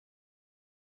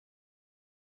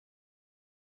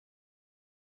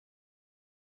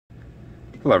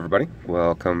Hello everybody,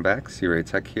 welcome back, C-Ray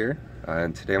Tech here,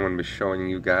 and today I'm going to be showing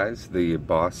you guys the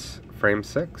Boss Frame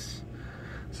 6.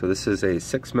 So this is a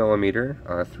 6mm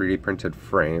 3D printed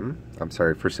frame, for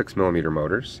 6mm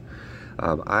motors.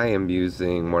 I am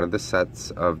using one of the sets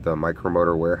of the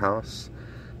Micromotor Warehouse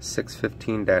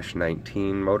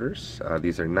 615-19 motors.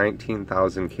 These are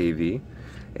 19,000 kV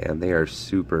and they are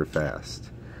super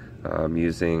fast. I'm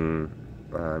using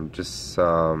just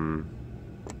some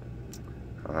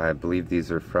I believe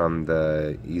these are from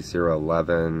the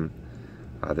E011.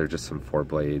 They're just some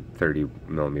 4-blade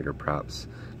 30mm props.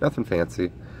 Nothing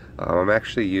fancy. I'm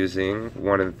actually using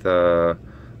one of the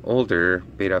older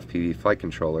BetaFPV flight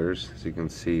controllers, as you can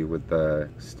see with the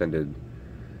extended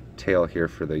tail here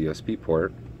for the USB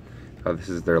port. This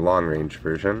is their long-range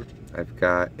version. I've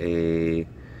got a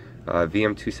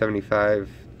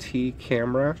VM275t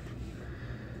Camera,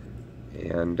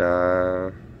 and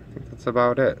I think that's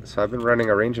about it. So I've been running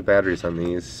a range of batteries on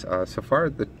these. So far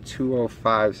the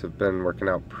 205s have been working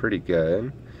out pretty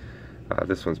good.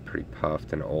 This one's pretty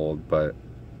puffed and old, but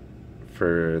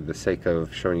for the sake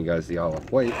of showing you guys the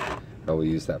all-up weight, I will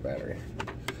use that battery.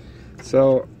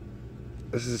 So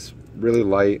this is really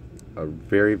light, a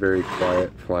very, very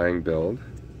quiet flying build,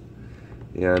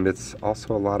 and it's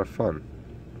also a lot of fun.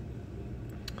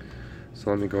 So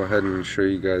let me go ahead and show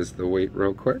you guys the weight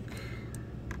real quick.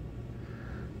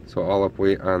 So all up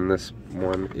weight on this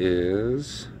one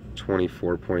is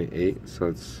 24.8, so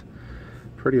it's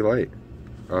pretty light.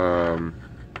 All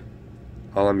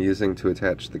I'm using to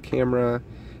attach the camera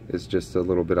is just a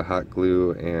little bit of hot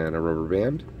glue and a rubber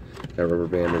band. That rubber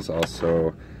band is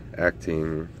also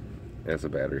acting as a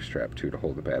battery strap too, to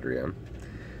hold the battery in.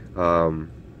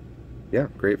 Yeah,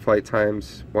 great flight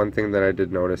times. One thing that I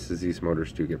did notice is these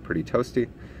motors do get pretty toasty,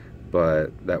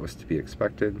 but that was to be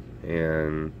expected.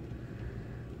 And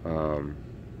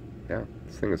yeah,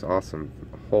 this thing is awesome.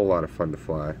 A whole lot of fun to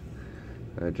fly.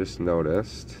 I just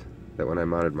noticed that when I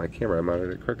mounted my camera, I mounted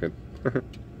it crooked. Well,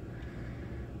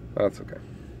 that's okay.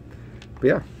 But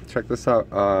yeah, check this out.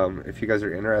 If you guys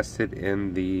are interested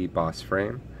in the Boss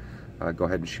frame, go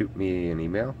ahead and shoot me an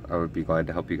email. I would be glad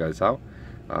to help you guys out.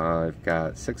 I've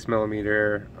got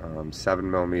 6mm,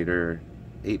 7mm,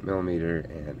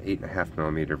 8mm, and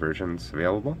 8.5mm versions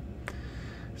available.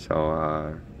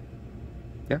 So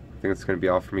yeah, I think that's going to be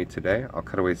all for me today. I'll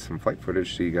cut away some flight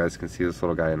footage so you guys can see this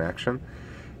little guy in action.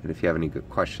 And if you have any good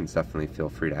questions, definitely feel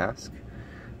free to ask.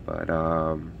 But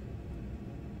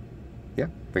yeah,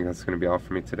 I think that's going to be all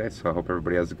for me today. So I hope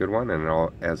everybody has a good one. And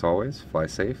as always, fly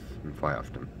safe and fly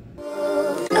often.